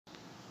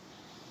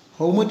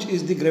How much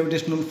is the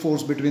gravitational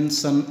force between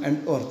Sun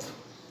and Earth?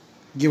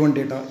 Given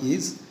data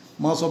is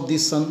mass of the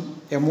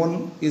Sun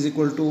m1 is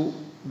equal to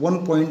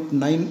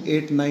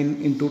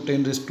 1.989 into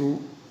 10 raised to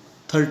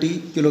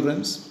 30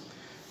 kilograms.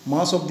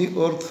 Mass of the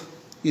Earth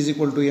is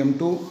equal to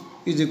m2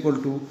 is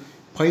equal to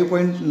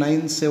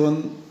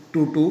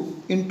 5.9722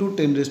 into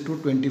 10 raised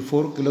to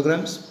 24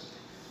 kilograms.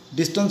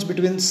 Distance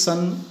between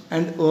Sun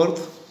and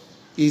Earth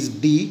is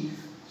d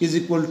is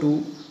equal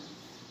to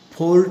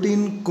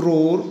 14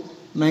 crore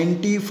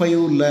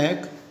 95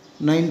 lakh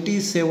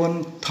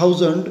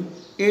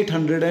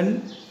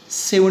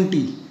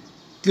 97,870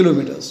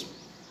 kilometers.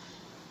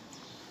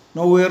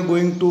 Now we are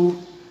going to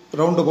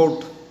round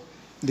about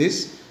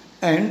this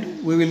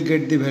and we will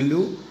get the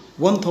value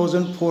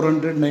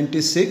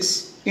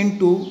 1496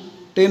 into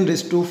 10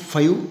 raised to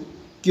 5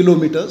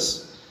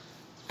 kilometers,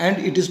 and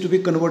it is to be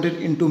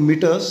converted into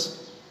meters.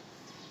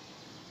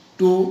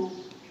 To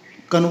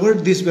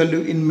convert this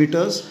value in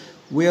meters,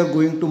 we are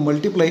going to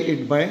multiply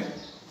it by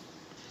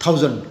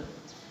 1000.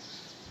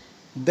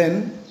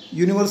 Then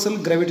universal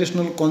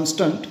gravitational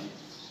constant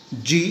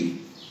G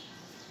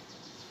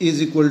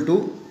is equal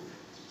to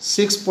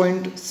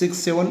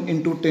 6.67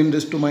 into 10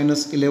 raised to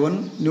minus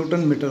 11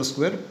 Newton meter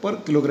square per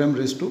kilogram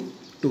raised to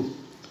 2.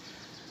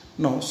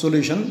 Now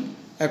solution: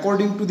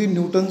 according to the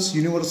Newton's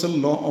universal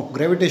law of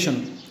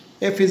gravitation,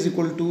 F is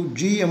equal to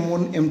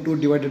Gm1 m2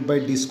 divided by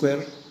d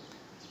square.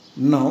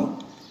 Now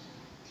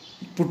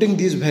putting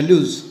these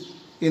values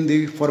in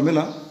the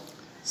formula,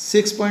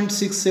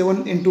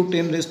 6.67 into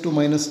 10 raised to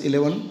minus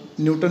 11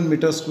 Newton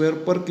meter square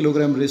per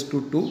kilogram raised to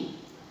 2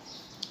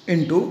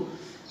 into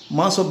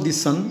mass of the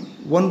Sun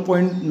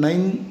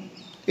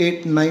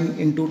 1.989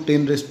 into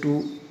 10 raised to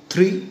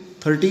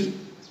 30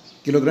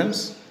 kilograms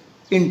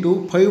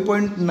into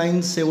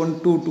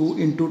 5.9722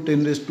 into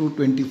 10 raised to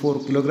 24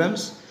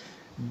 kilograms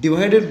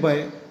divided by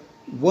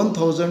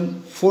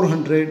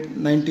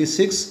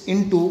 1496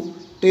 into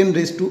 10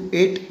 raised to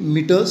 8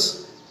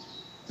 meters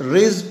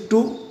raised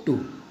to 2.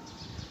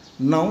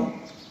 Now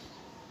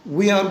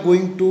we are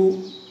going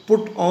to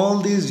put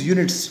all these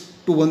units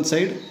to one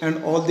side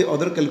and all the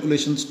other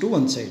calculations to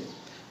one side.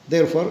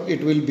 Therefore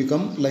it will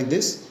become like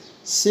this: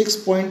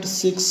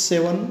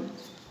 6.67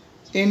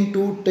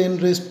 into 10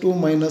 raised to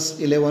minus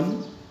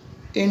 11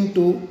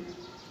 into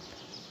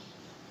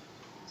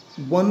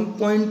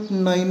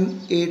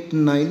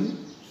 1.989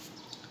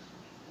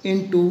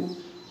 into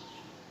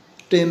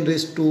 10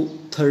 raised to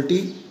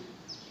 30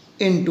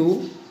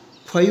 into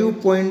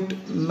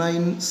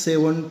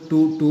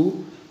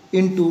 5.9722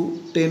 into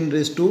 10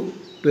 raised to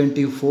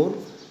 24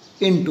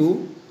 into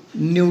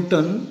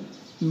Newton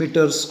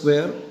meter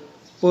square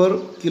per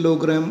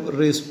kilogram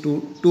raised to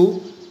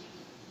 2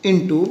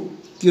 into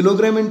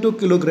kilogram,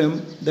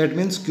 that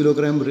means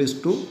kilogram raised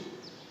to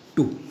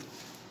 2.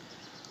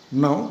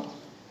 Now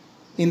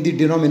in the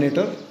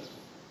denominator,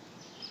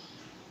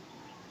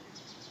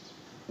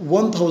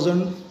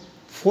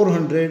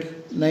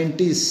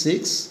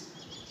 1496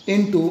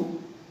 into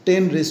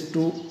 10 raised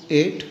to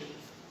 8,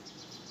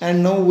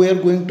 and now we are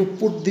going to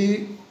put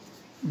the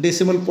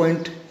decimal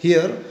point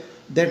here.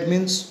 That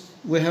means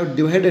we have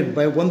divided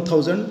by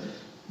 1000,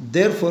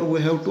 therefore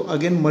we have to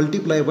again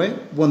multiply by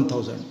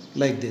 1000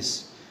 like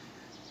this,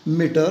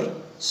 meter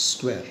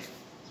square.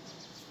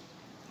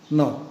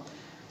 Now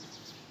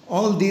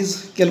all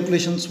these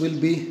calculations will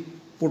be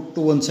put to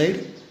one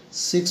side.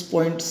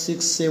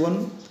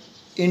 6.67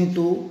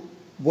 into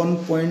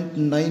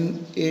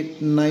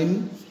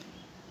 1.989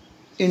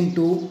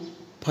 into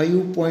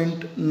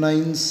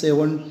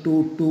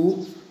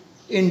 5.9722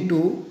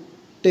 into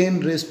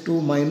 10 raised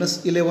to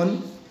minus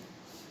 11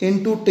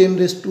 into 10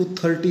 raised to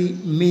 30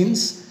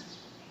 means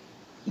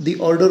the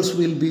orders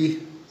will be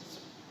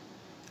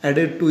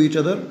added to each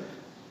other,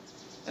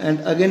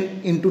 and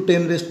again into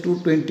 10 raised to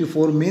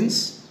 24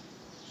 means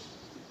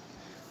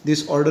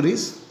this order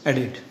is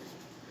added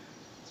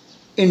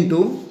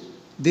into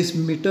this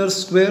meter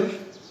square,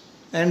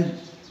 and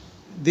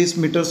this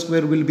meter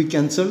square will be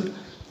cancelled.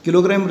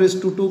 Kilogram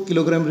raised to 2,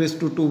 kilogram raised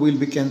to 2 will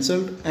be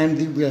cancelled, and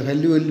the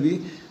value will be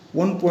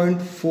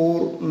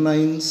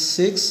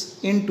 1.496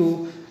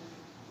 into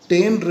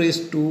 10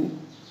 raised to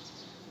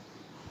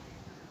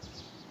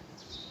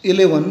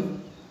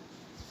 11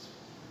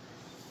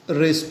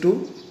 raised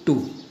to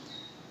 2,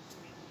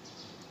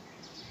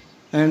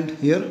 and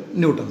here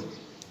Newton.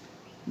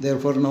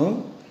 Therefore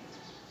now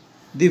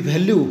the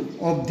value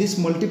of this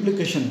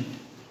multiplication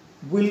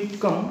will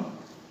come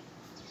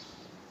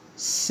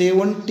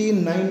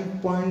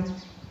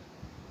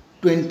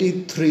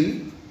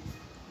 79.23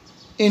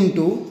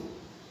 into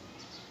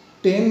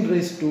 10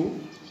 raised to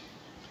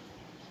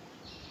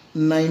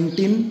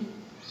 19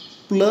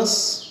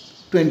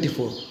 plus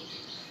 24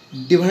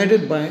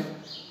 divided by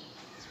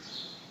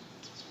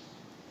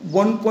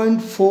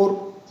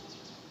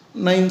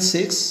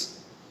 1.496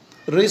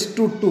 raised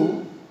to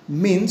 2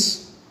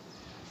 means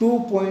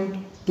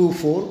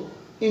 2.24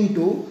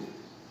 into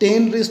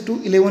 10 raised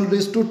to 11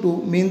 raised to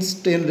 2 means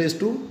 10 raised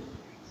to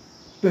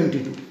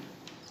 22.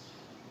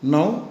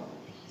 Now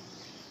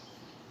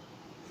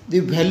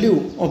the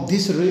value of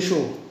this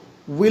ratio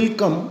will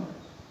come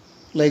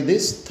like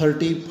this: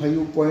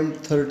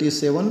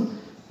 35.37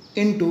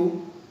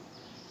 into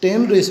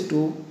 10 raised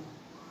to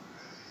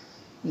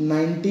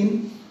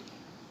 19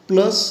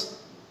 plus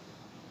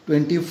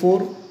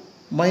 24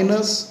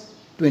 minus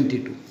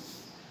 22.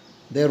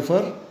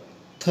 Therefore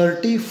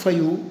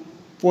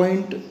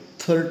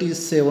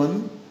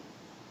 35.37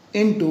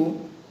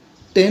 into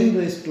 10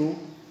 raised to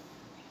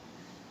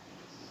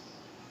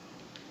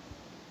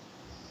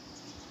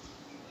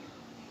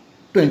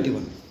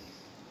 21.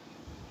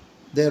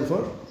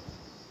 Therefore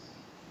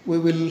we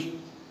will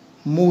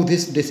move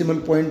this decimal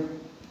point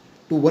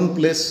to one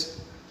place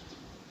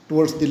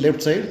towards the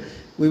left side.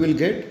 We will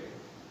get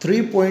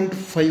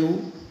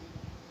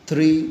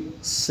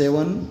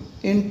 3.537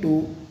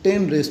 into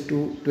 10 raised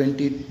to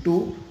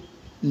 22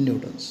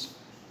 newtons.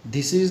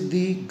 This is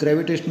the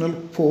gravitational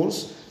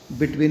force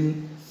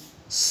between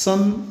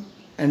Sun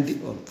and the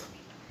Earth.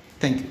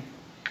 Thank you.